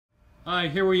Hi,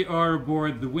 here we are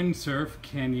aboard the Windsurf.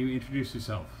 Can you introduce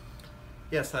yourself?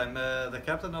 Yes, I'm the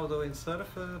captain of the Windstar,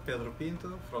 Pedro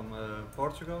Pinto from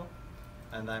Portugal,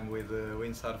 and I'm with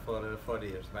Windstar for 40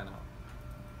 years by now.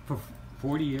 For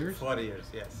 40 years? 40 years,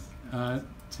 yes.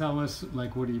 Tell us,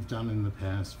 what you've done in the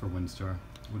past for Windstar.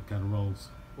 What kind of roles?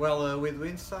 Well, with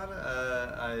Windstar,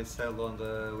 I sailed on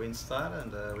the Windstar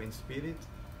and the Wind Spirit,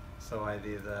 so I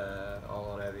did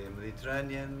already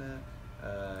Mediterranean,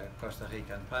 Costa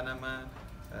Rica and Panama,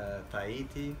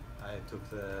 Tahiti. I took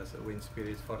the Wind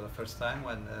Spirit for the first time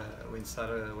when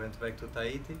Windstar went back to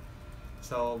Tahiti.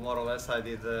 So more or less I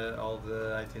did all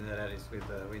the itineraries with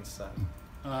Windstar.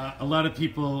 A lot of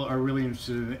people are really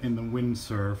interested in the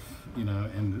windsurf,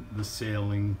 and the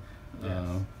sailing,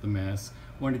 Yes. the mass.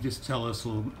 Why don't you just tell us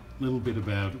a little bit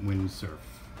about windsurf?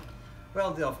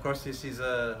 Well, of course, this is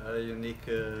a unique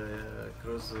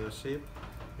cruise ship,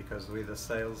 because with the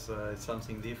sails it's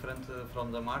something different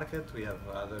from the market. We have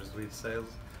others with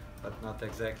sails, but not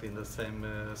exactly in the same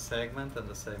segment and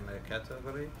the same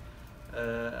category.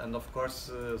 And of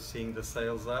course, seeing the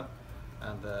sails up,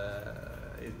 and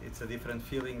it's a different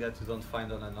feeling that you don't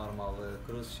find on a normal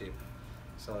cruise ship.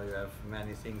 So you have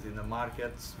many things in the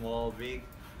market, small, big,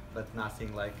 but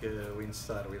nothing like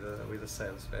Windstar with a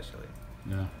sail, especially.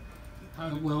 Yeah.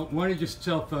 Well, why don't you just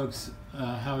tell folks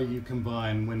how you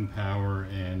combine wind power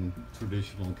and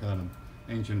traditional kind of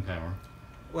engine power?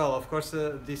 Well, of course,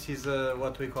 this is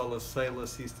what we call a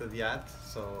sail-assisted yacht,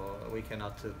 so we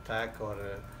cannot tack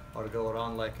or go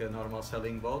around like a normal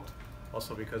sailing boat.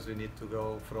 Also because we need to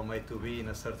go from A to B in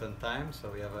a certain time, so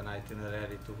we have an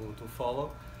itinerary to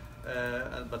follow.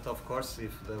 But of course,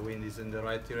 if the wind is in the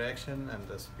right direction and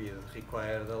the speed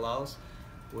required allows,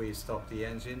 we stop the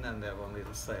engine and have only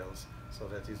the sails. So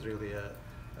that is really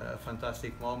a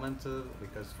fantastic moment,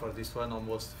 because for this one,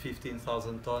 almost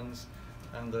 15,000 tons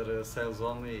under sails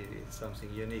only, it's something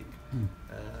unique.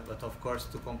 But of course,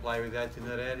 to comply with the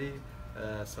itinerary,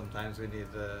 sometimes we need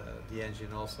the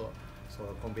engine also, so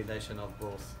a combination of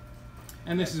both.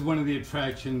 And this is one of the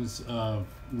attractions of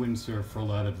windsurf for a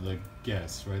lot of the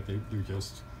guests, right? They're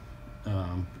just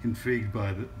intrigued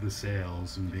by the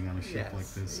sails and being on a ship like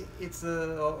this. It's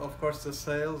of course the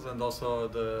sails and also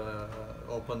the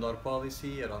open door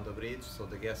policy around the bridge, so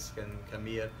the guests can come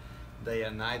here day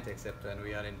and night, except when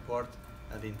we are in port,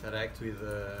 and interact with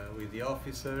the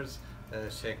officers,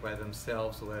 check by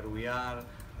themselves where we are,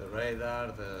 the radar,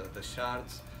 the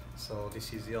charts. So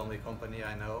this is the only company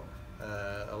I know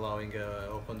allowing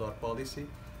open door policy,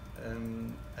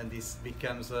 and this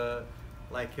becomes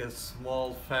like a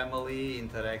small family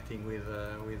interacting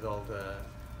with all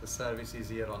the services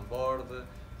here on board,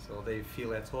 so they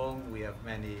feel at home. We have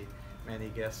many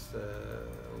guests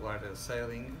who are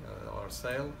sailing or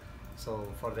sail, so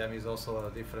for them is also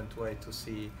a different way to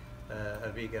see a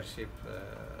bigger ship,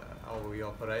 how we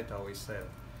operate, how we sail.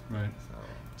 Right. So,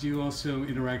 do you also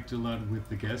interact a lot with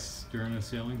the guests during the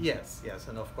sailing? yes,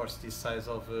 and of course this size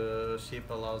of ship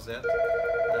allows that.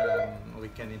 We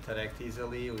can interact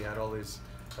easily, we are always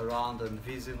around and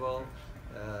visible,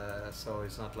 so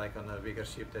it's not like on a bigger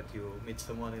ship that you meet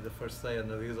someone in the first day and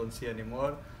you don't see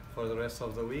anymore for the rest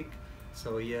of the week.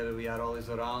 So here we are always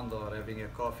around, or having a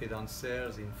coffee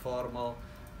downstairs, informal,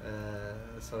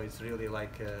 so it's really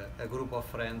like a group of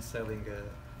friends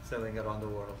sailing around the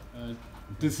world.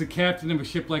 Does the captain of a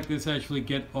ship like this actually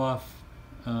get off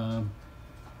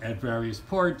at various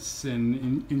ports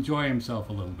and enjoy himself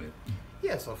a little bit?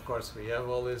 Yes, of course, we have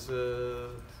always to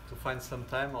find some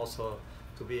time also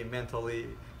to be mentally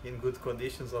in good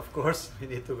conditions. Of course, we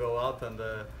need to go out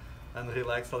and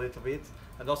relax a little bit,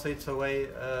 and also it's a way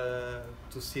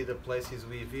to see the places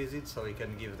we visit, so we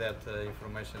can give that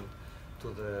information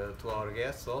to our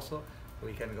guests. Also,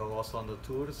 we can go also on the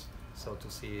tours, so to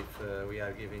see if we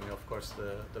are giving, of course,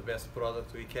 the best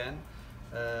product we can.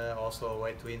 Also a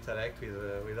way to interact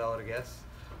with our guests.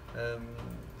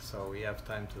 So we have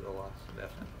time to go out,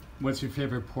 definitely. What's your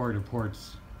favorite port or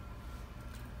ports?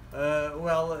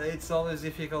 Well, it's always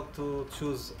difficult to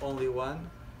choose only one.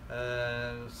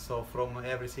 So from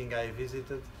everything I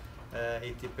visited,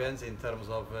 it depends in terms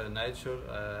of nature.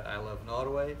 I love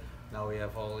Norway. Now we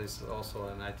have always also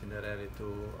an itinerary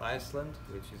to Iceland,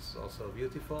 which is also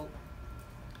beautiful.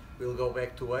 We'll go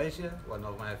back to Asia, one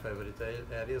of my favorite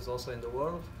areas also in the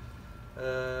world.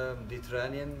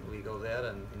 Mediterranean, we go there,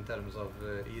 and in terms of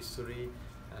history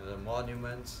and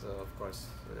monuments, of course,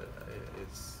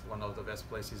 it's one of the best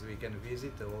places we can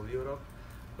visit, the whole Europe.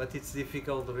 But it's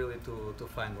difficult really to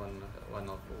find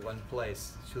one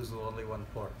place, choose only one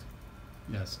port.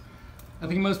 Yes. I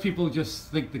think most people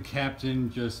just think the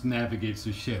captain just navigates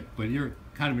the ship, but you're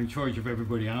kind of in charge of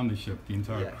everybody on the ship, the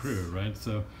entire Yes. crew, right?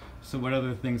 So what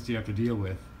other things do you have to deal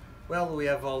with? Well, we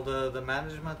have all the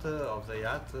management of the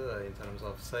yacht in terms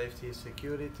of safety,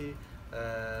 security.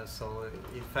 So,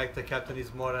 in fact, the captain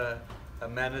is more a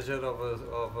manager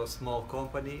of a small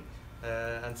company,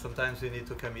 and sometimes we need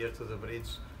to come here to the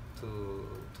bridge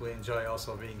to enjoy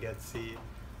also being at sea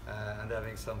and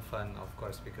having some fun, of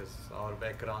course, because our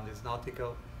background is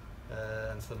nautical,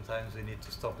 and sometimes we need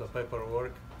to stop the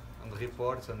paperwork and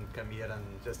reports and come here and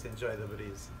just enjoy the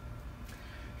breeze.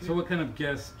 So what kind of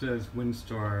guests does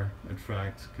Windstar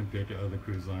attract compared to other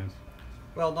cruise lines?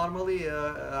 Well, normally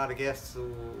our guests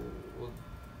who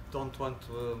don't want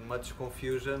much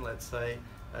confusion, let's say,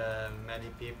 many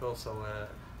people, so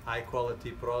high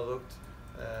quality product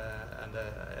and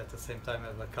at the same time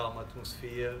have a calm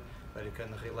atmosphere where you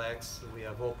can relax. We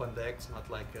have open decks, not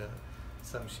like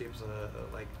some ships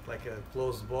like a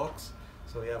closed box.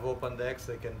 So we have open decks,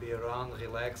 they can be around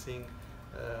relaxing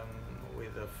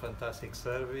with a fantastic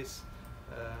service.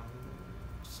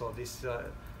 So these are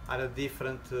a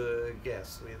different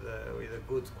guests with a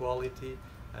good quality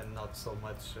and not so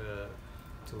much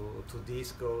to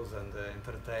discos and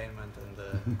entertainment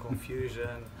and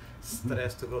confusion,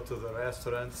 stress to go to the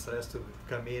restaurant, stress to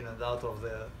come in and out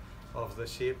of the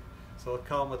ship. So a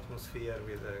calm atmosphere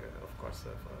with, of course,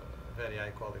 a very high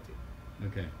quality.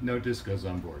 Okay, no discos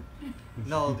on board.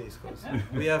 No discos.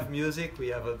 We have music, we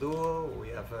have a duo, we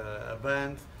have a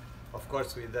band. Of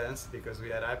course we dance because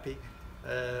we are happy,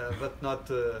 but not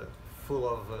full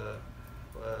of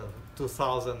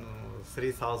 2,000,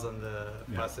 3,000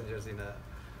 passengers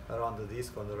around the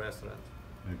disco and the restaurant.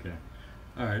 Okay.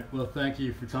 All right. Well, thank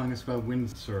you for telling us about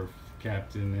windsurf,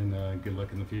 Captain, and good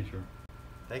luck in the future.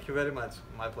 Thank you very much.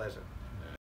 My pleasure.